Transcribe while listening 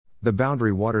The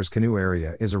Boundary Waters Canoe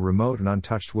Area is a remote and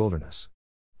untouched wilderness.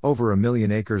 Over 1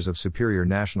 million acres of Superior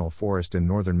National Forest in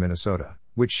northern Minnesota,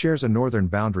 which shares a northern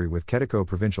boundary with Quetico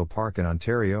Provincial Park in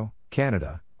Ontario,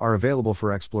 Canada, are available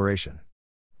for exploration.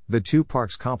 The two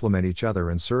parks complement each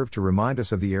other and serve to remind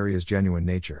us of the area's genuine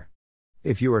nature.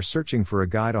 If you are searching for a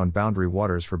guide on boundary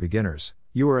waters for beginners,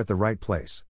 you are at the right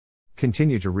place.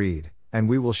 Continue to read, and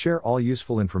we will share all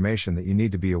useful information that you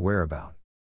need to be aware about.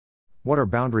 What are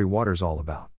boundary waters all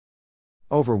about?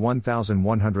 Over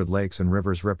 1,100 lakes and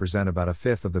rivers represent about a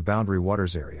fifth of the Boundary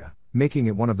Waters area, making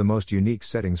it one of the most unique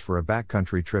settings for a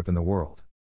backcountry trip in the world.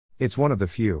 It's one of the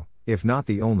few, if not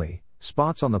the only,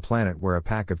 spots on the planet where a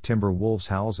pack of timber wolves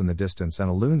howls in the distance and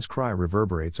a loon's cry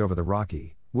reverberates over the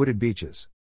rocky, wooded beaches.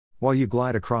 While you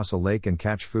glide across a lake and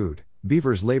catch food,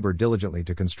 beavers labor diligently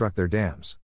to construct their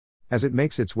dams. As it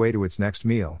makes its way to its next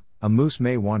meal, a moose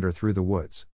may wander through the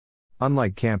woods.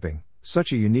 Unlike camping,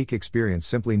 such a unique experience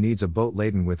simply needs a boat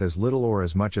laden with as little or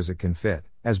as much as it can fit,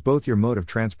 as both your mode of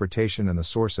transportation and the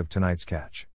source of tonight's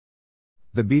catch.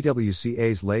 The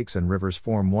BWCA's lakes and rivers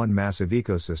form one massive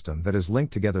ecosystem that is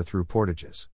linked together through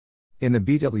portages. In the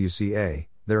BWCA,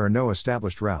 there are no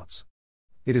established routes.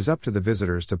 It is up to the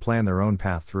visitors to plan their own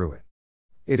path through it.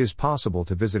 It is possible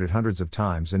to visit it hundreds of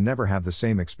times and never have the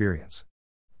same experience.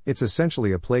 It's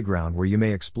essentially a playground where you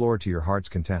may explore to your heart's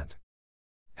content.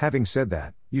 Having said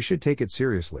that, you should take it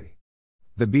seriously.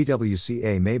 The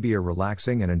BWCA may be a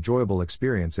relaxing and enjoyable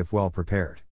experience if well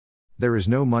prepared. There is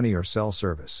no money or cell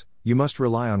service. You must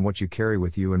rely on what you carry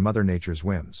with you and Mother Nature's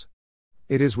whims.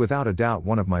 It is without a doubt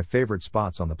one of my favorite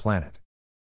spots on the planet.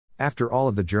 After all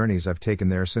of the journeys I've taken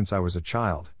there since I was a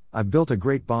child, I've built a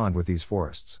great bond with these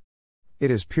forests. It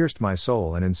has pierced my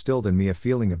soul and instilled in me a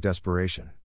feeling of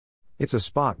desperation. It's a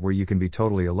spot where you can be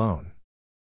totally alone.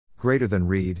 Greater than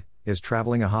read, is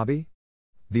traveling a hobby?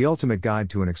 The ultimate guide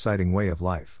to an exciting way of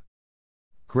life.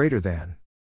 Greater than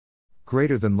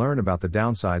learn about the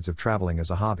downsides of traveling as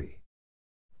a hobby.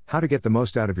 How to get the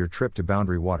most out of your trip to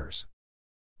Boundary Waters.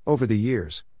 Over the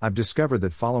years, I've discovered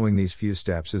that following these few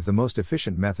steps is the most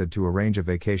efficient method to arrange a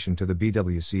vacation to the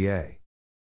BWCA.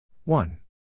 1.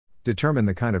 Determine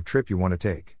the kind of trip you want to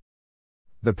take.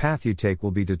 The path you take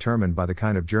will be determined by the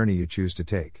kind of journey you choose to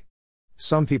take.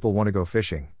 Some people want to go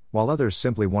fishing, while others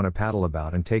simply want to paddle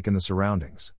about and take in the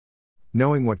surroundings.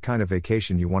 Knowing what kind of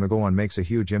vacation you want to go on makes a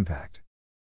huge impact.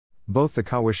 Both the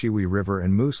Kawashiwi River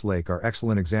and Moose Lake are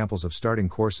excellent examples of starting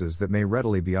courses that may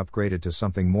readily be upgraded to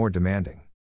something more demanding.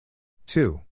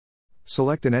 2.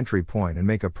 Select an entry point and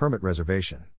make a permit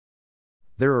reservation.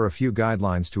 There are a few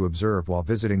guidelines to observe while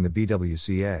visiting the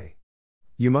BWCA.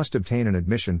 You must obtain an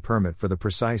admission permit for the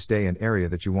precise day and area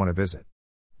that you want to visit.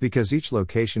 Because each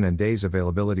location and day's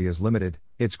availability is limited,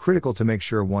 it's critical to make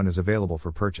sure one is available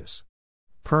for purchase.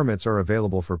 Permits are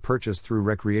available for purchase through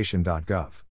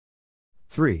recreation.gov.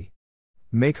 3.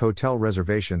 Make hotel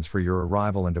reservations for your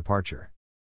arrival and departure.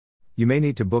 You may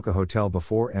need to book a hotel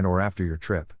before and/or after your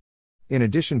trip. In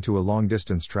addition to a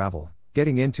long-distance travel,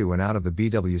 getting into and out of the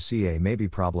BWCA may be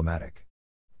problematic.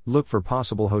 Look for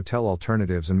possible hotel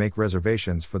alternatives and make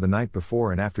reservations for the night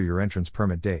before and after your entrance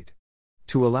permit date.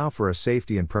 To allow for a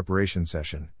safety and preparation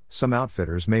session, some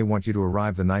outfitters may want you to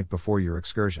arrive the night before your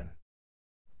excursion.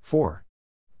 4.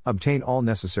 Obtain all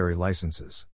necessary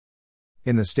licenses.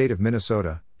 In the state of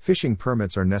Minnesota, fishing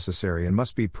permits are necessary and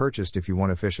must be purchased if you want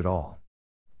to fish at all.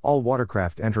 All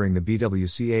watercraft entering the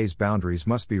BWCA's boundaries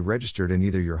must be registered in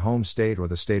either your home state or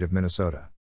the state of Minnesota.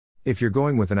 If you're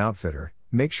going with an outfitter,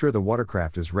 make sure the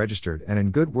watercraft is registered and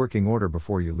in good working order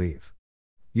before you leave.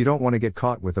 You don't want to get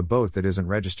caught with a boat that isn't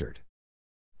registered.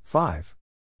 5.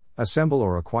 Assemble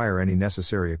or acquire any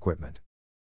necessary equipment.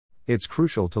 It's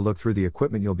crucial to look through the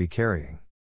equipment you'll be carrying.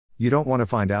 You don't want to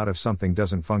find out if something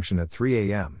doesn't function at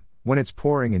 3 a.m., when it's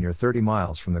pouring and you're 30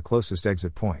 miles from the closest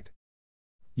exit point.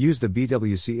 Use the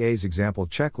BWCA's example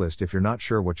checklist if you're not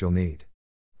sure what you'll need.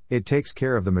 It takes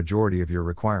care of the majority of your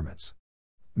requirements.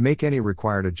 Make any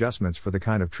required adjustments for the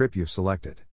kind of trip you've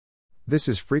selected. This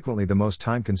is frequently the most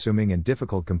time-consuming and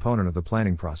difficult component of the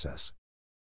planning process.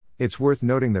 It's worth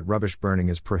noting that rubbish burning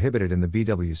is prohibited in the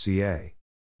BWCA.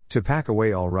 To pack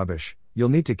away all rubbish, you'll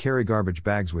need to carry garbage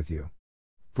bags with you.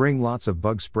 Bring lots of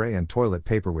bug spray and toilet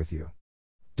paper with you.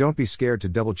 Don't be scared to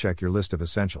double-check your list of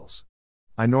essentials.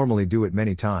 I normally do it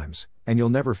many times, and you'll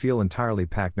never feel entirely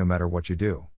packed no matter what you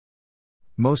do.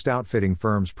 Most outfitting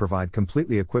firms provide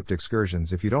completely equipped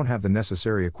excursions if you don't have the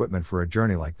necessary equipment for a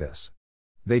journey like this.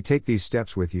 They take these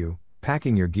steps with you,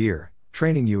 packing your gear,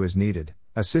 training you as needed,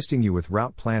 assisting you with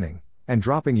route planning, and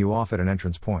dropping you off at an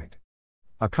entrance point.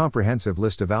 A comprehensive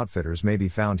list of outfitters may be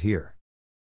found here.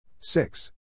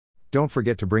 6. Don't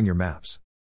forget to bring your maps.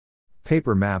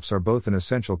 Paper maps are both an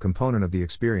essential component of the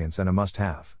experience and a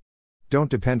must-have.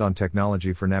 Don't depend on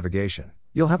technology for navigation.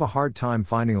 You'll have a hard time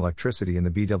finding electricity in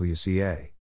the BWCA.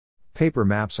 Paper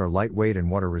maps are lightweight and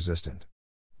water-resistant.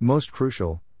 Most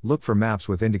crucial, look for maps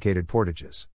with indicated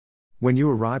portages. When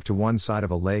you arrive to one side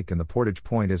of a lake and the portage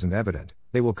point isn't evident,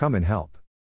 they will come and help.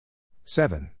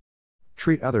 7.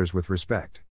 Treat others with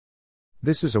respect.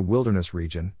 This is a wilderness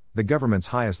region, the government's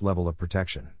highest level of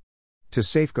protection. To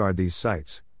safeguard these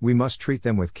sites, we must treat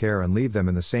them with care and leave them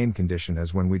in the same condition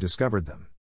as when we discovered them.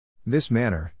 This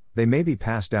manner, they may be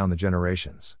passed down the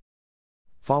generations.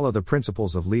 Follow the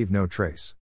principles of leave no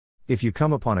trace. If you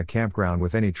come upon a campground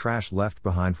with any trash left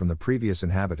behind from the previous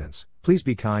inhabitants, please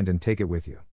be kind and take it with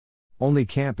you. Only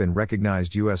camp in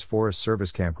recognized U.S. Forest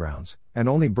Service campgrounds, and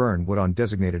only burn wood on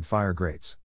designated fire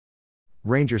grates.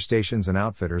 Ranger stations and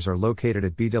outfitters are located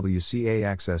at BWCA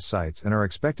access sites and are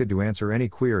expected to answer any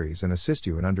queries and assist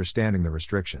you in understanding the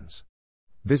restrictions.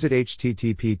 Visit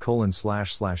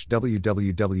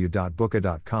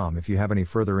http://www.booka.com if you have any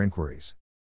further inquiries.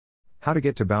 How to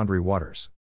get to Boundary Waters.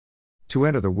 To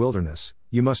enter the wilderness,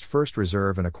 you must first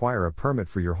reserve and acquire a permit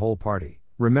for your whole party.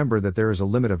 Remember that there is a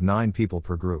limit of 9 people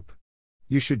per group.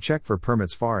 You should check for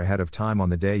permits far ahead of time on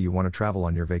the day you want to travel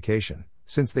on your vacation,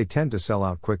 since they tend to sell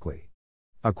out quickly.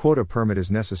 A quota permit is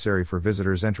necessary for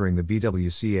visitors entering the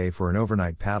BWCA for an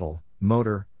overnight paddle,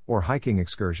 motor, or hiking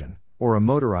excursion, or a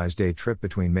motorized day trip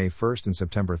between May 1st and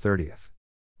September 30th.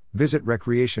 Visit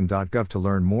recreation.gov to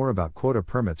learn more about quota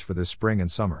permits for this spring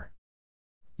and summer.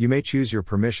 You may choose your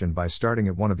permission by starting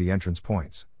at one of the entrance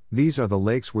points. These are the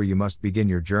lakes where you must begin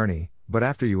your journey, but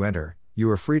after you enter, you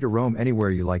are free to roam anywhere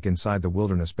you like inside the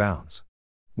wilderness bounds.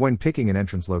 When picking an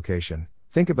entrance location,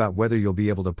 think about whether you'll be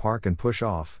able to park and push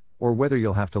off, or whether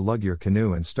you'll have to lug your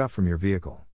canoe and stuff from your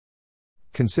vehicle.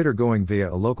 Consider going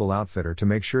via a local outfitter to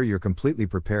make sure you're completely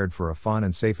prepared for a fun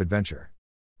and safe adventure.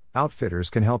 Outfitters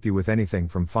can help you with anything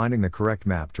from finding the correct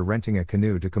map to renting a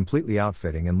canoe to completely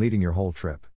outfitting and leading your whole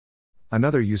trip.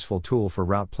 Another useful tool for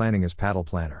route planning is Paddle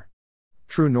Planner.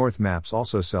 True North Maps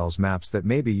also sells maps that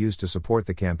may be used to support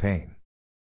the campaign.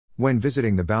 When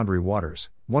visiting the Boundary Waters,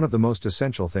 one of the most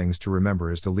essential things to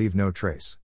remember is to leave no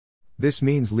trace. This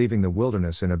means leaving the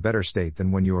wilderness in a better state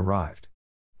than when you arrived.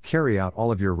 Carry out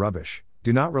all of your rubbish,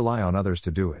 do not rely on others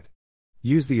to do it.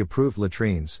 Use the approved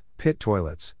latrines, pit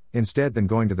toilets, instead than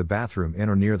going to the bathroom in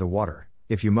or near the water.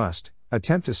 If you must,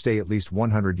 attempt to stay at least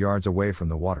 100 yards away from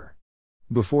the water.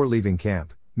 Before leaving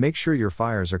camp, make sure your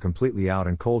fires are completely out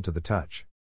and cold to the touch.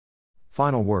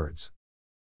 Final words.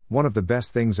 One of the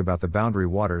best things about the Boundary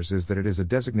Waters is that it is a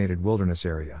designated wilderness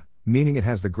area, meaning it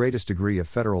has the greatest degree of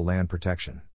federal land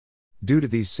protection. Due to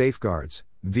these safeguards,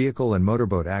 vehicle and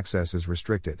motorboat access is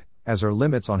restricted, as are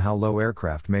limits on how low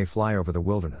aircraft may fly over the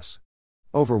wilderness.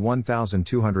 Over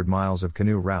 1,200 miles of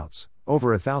canoe routes,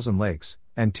 over 1,000 lakes,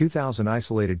 and 2,000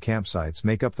 isolated campsites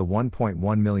make up the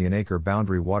 1.1 million acre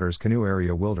Boundary Waters Canoe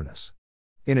Area Wilderness.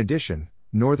 In addition,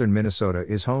 northern Minnesota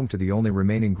is home to the only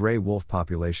remaining gray wolf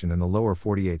population in the lower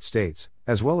 48 states,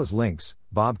 as well as lynx,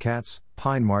 bobcats,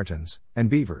 pine martens, and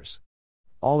beavers.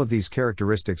 All of these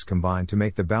characteristics combine to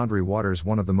make the Boundary Waters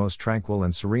one of the most tranquil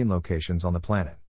and serene locations on the planet.